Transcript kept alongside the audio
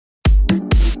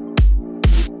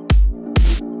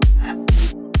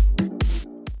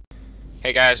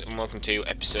Hey guys, and welcome to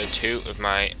episode 2 of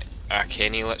my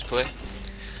Arcania Let's Play.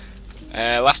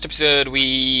 Last episode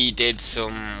we did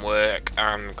some work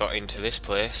and got into this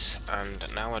place, and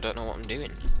now I don't know what I'm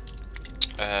doing.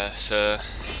 So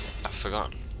I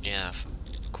forgot. Yeah,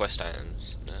 quest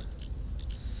items. No.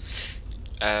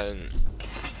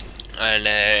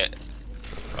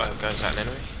 Oh god, is that an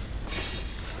enemy?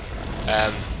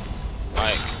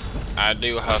 Like, I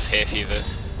do have hay fever.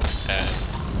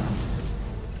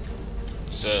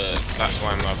 So that's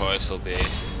why my voice will be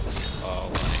all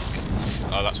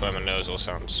like, oh, that's why my nose will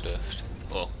sound stuffed.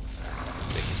 Well,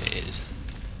 because it is.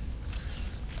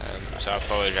 So I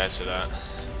apologise for that.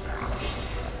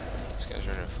 This guy's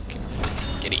running a fucking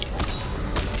get it.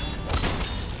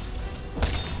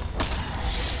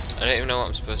 I don't even know what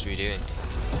I'm supposed to be doing.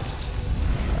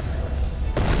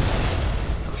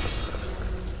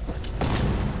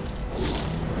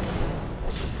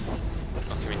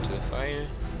 Knock him into the fire.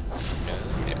 No,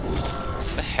 okay.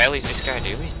 What the hell is this guy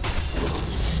doing?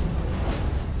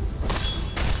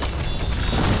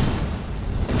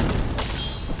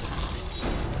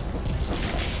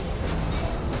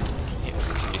 Get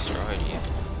fucking destroyed here.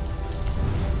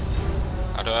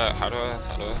 How do I?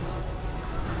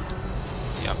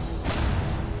 Yep.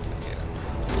 Okay then.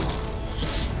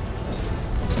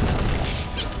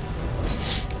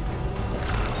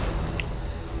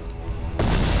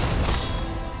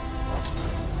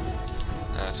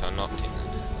 So I knocked him then.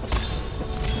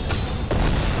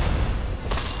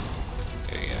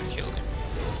 There we go, I killed him.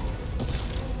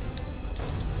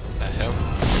 What the hell? I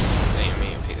didn't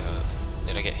mean to pick that up.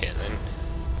 Did I get hit then?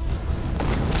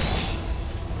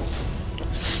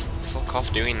 Fuck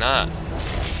off doing that.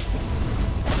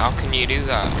 How can you do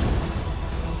that?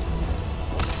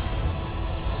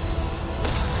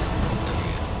 There we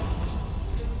go.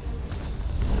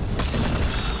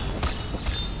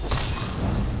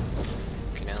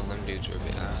 Fucking hell, them dudes are a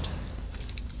bit hard.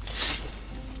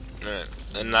 Right.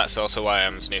 And that's also why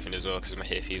I'm sniffing as well, because of my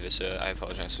hay fever, so I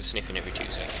apologise for sniffing every 2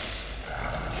 seconds.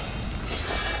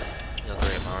 You'll go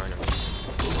get my enemies.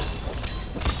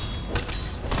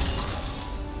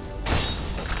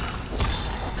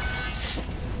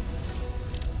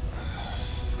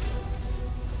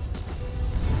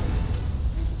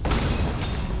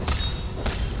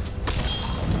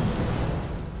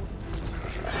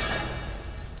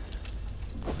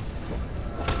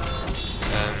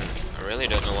 I really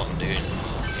don't know what I'm doing in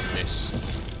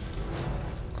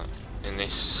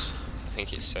this, I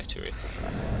think it's Setarrif.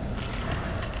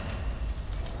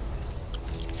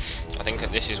 I think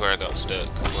this is where I got stuck,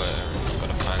 where I've got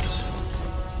to find some.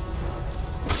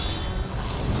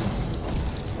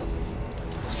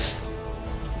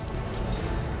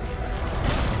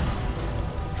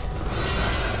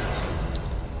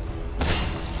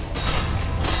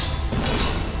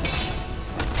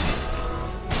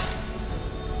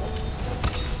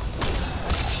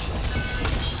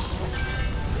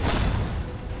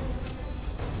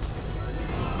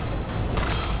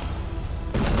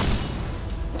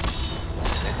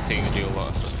 They do a lot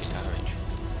of fucking damage.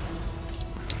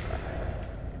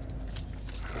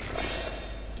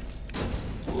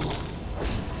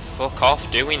 Fuck off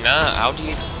doing that. How do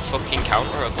you fucking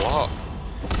counter a block?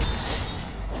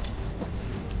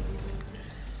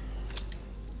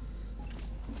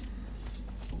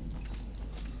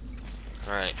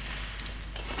 Right.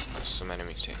 That's some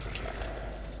enemies taken care of.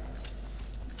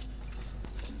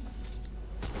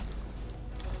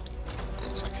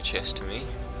 Looks like a chest to me.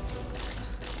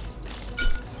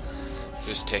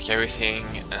 Just take everything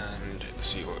and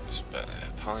see what was better.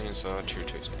 Paladin sword, true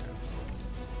to its name.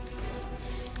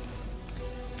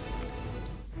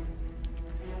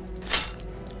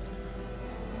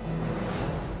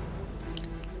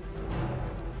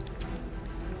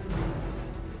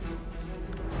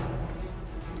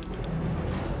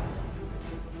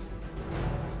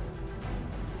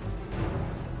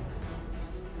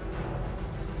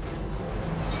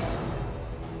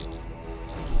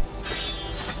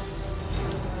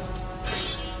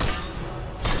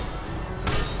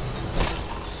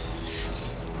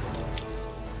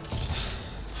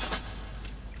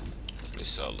 This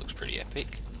sword looks pretty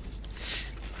epic.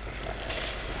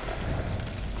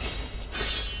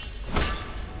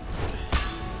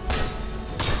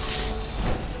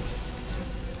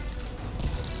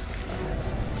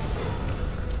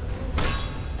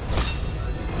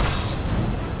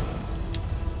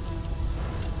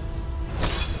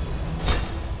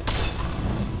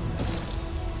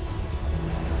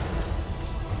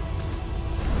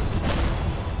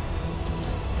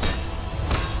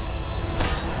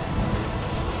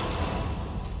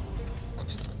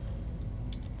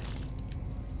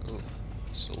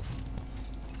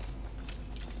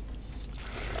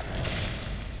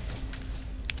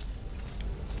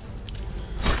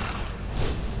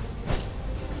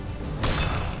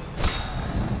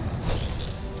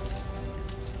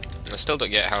 I still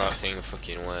don't get how that thing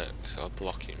fucking works, or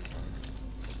blocking,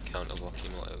 counter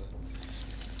blocking, whatever.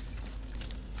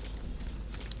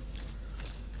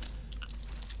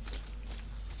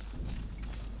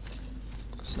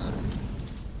 What's that?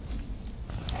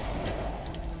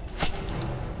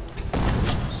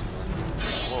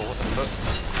 Whoa, what the fuck?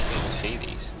 I didn't even see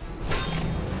these.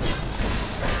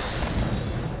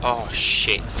 Oh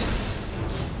shit.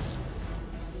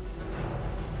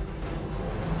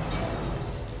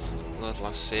 Load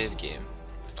last save game.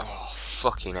 Oh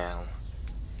fucking hell.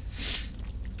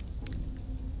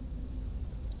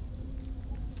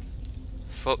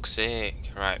 Fuck's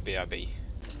sake. Right, BRB.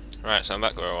 Right, so I'm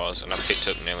back where I was, and I picked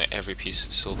up nearly every piece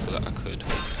of sulphur that I could.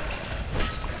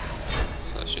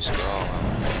 So let's just go all out.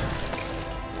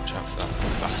 Watch out for that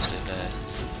bastard there.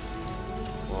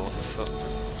 Whoa, what the fuck?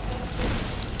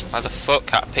 How the fuck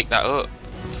can't I pick that up?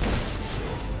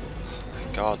 Oh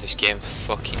my god, this game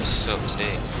fucking sucks,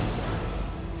 dude.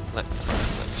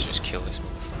 Let's just kill this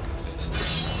motherfucker first.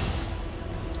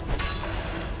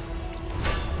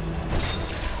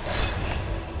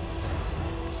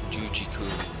 Jujiku.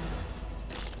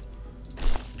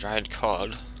 Dried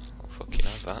cod. I'll fucking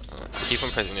have that. I keep on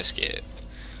pressing escape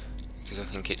because I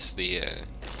think it's the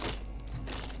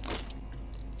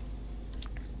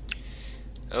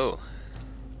oh,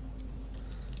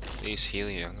 these heal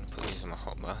you. I'm gonna put these in my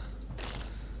hotbar.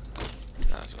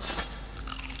 That as well.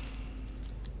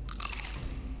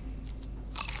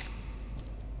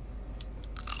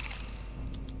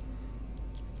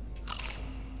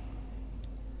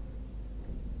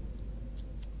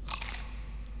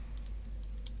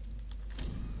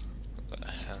 What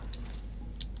the hell?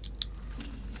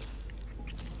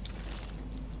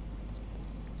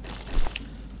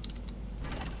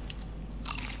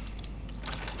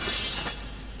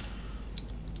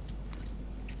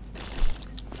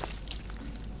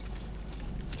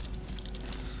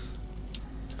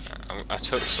 I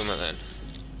took some of them,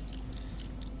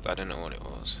 but I don't know what it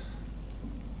was.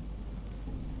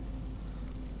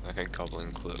 Like a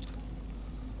goblin club.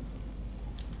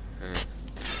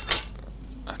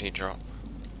 How do you drop?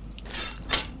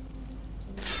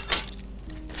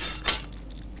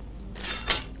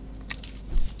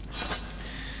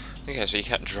 Okay, so you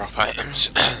can't drop items.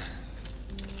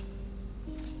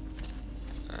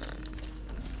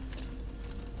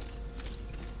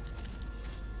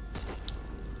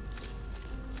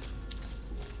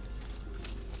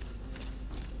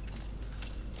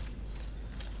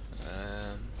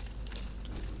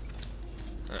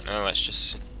 I don't know, let's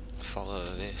just follow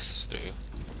this through.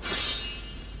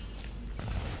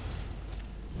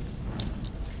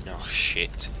 Oh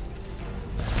shit.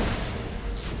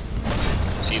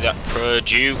 See that pro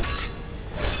Duke?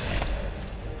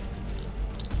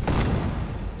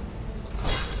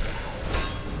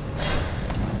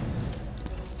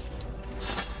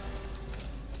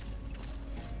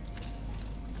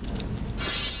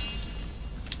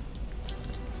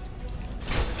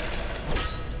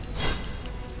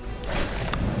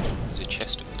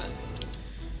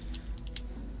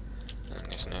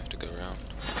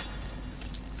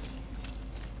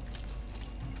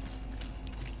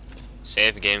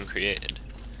 Save game created.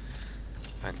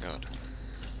 Thank God.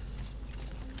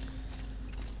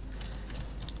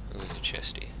 Ooh, the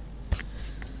chesty.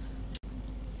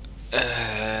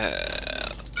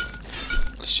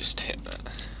 Let's just hit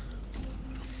that.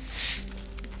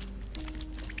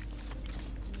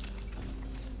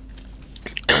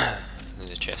 There's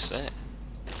a chest there.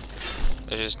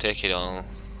 Let's just take it all,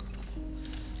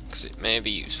 because it may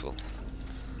be useful.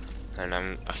 And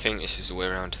I think this is the way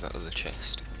around to that other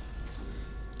chest.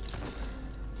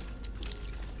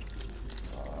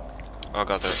 Oh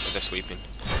god, they're sleeping.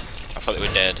 I thought they were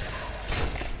dead.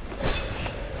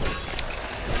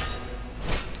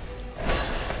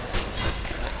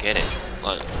 I get it.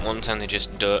 Like, one time they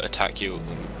just don't attack you,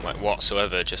 like,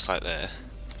 whatsoever, just like there.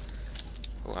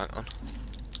 Oh, hang on.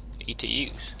 E to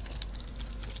use.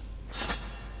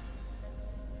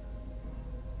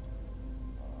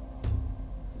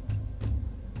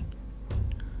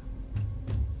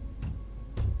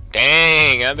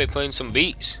 Dang, I've been playing some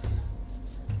beats.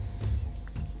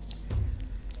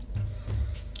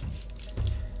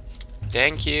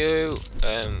 Thank you,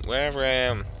 wherever I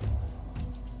am.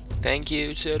 Thank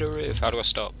you, Setarrif. How do I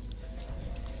stop?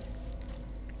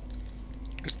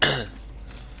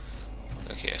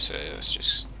 Okay, so it's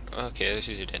just... Okay, this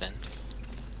is a dead end.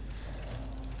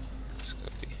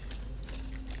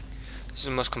 This is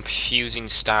the most confusing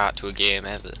start to a game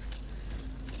ever.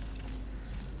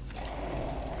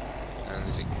 And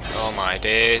there's a... Oh my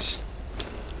days.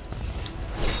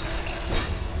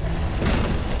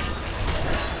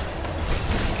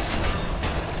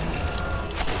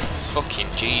 Fucking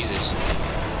Jesus.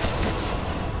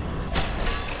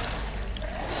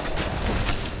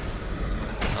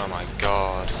 Oh my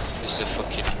god. This is a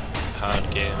fucking hard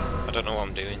game. I don't know what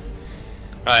I'm doing.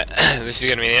 Right, this is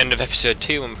going to be the end of episode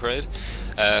 2, I'm afraid.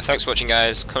 Thanks for watching,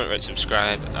 guys. Comment, rate,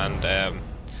 subscribe, and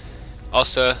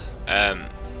also,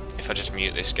 if I just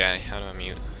mute this guy, how do I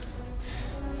mute?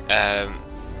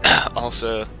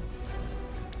 Also,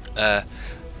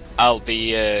 I'll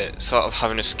be sort of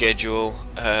having a schedule,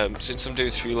 since I'm doing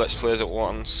 3 Let's Plays at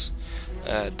once.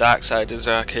 Darksiders,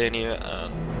 Arcania,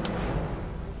 and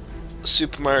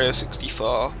Super Mario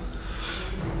 64.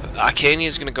 Arcania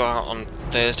is going to go out on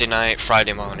Thursday night,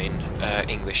 Friday morning,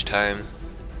 English time.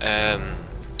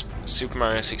 Super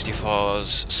Mario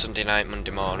 64's Sunday night,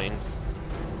 Monday morning,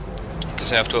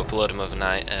 because I have to upload them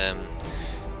overnight,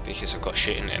 because I've got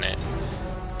shit in it.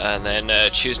 And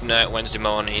then Tuesday night, Wednesday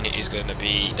morning is going to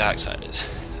be Darksiders.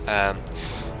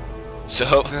 So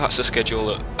hopefully that's a schedule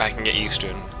that I can get used to,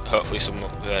 and hopefully some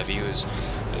viewers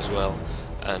as well.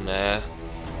 And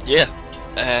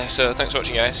yeah, so thanks for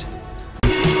watching, guys.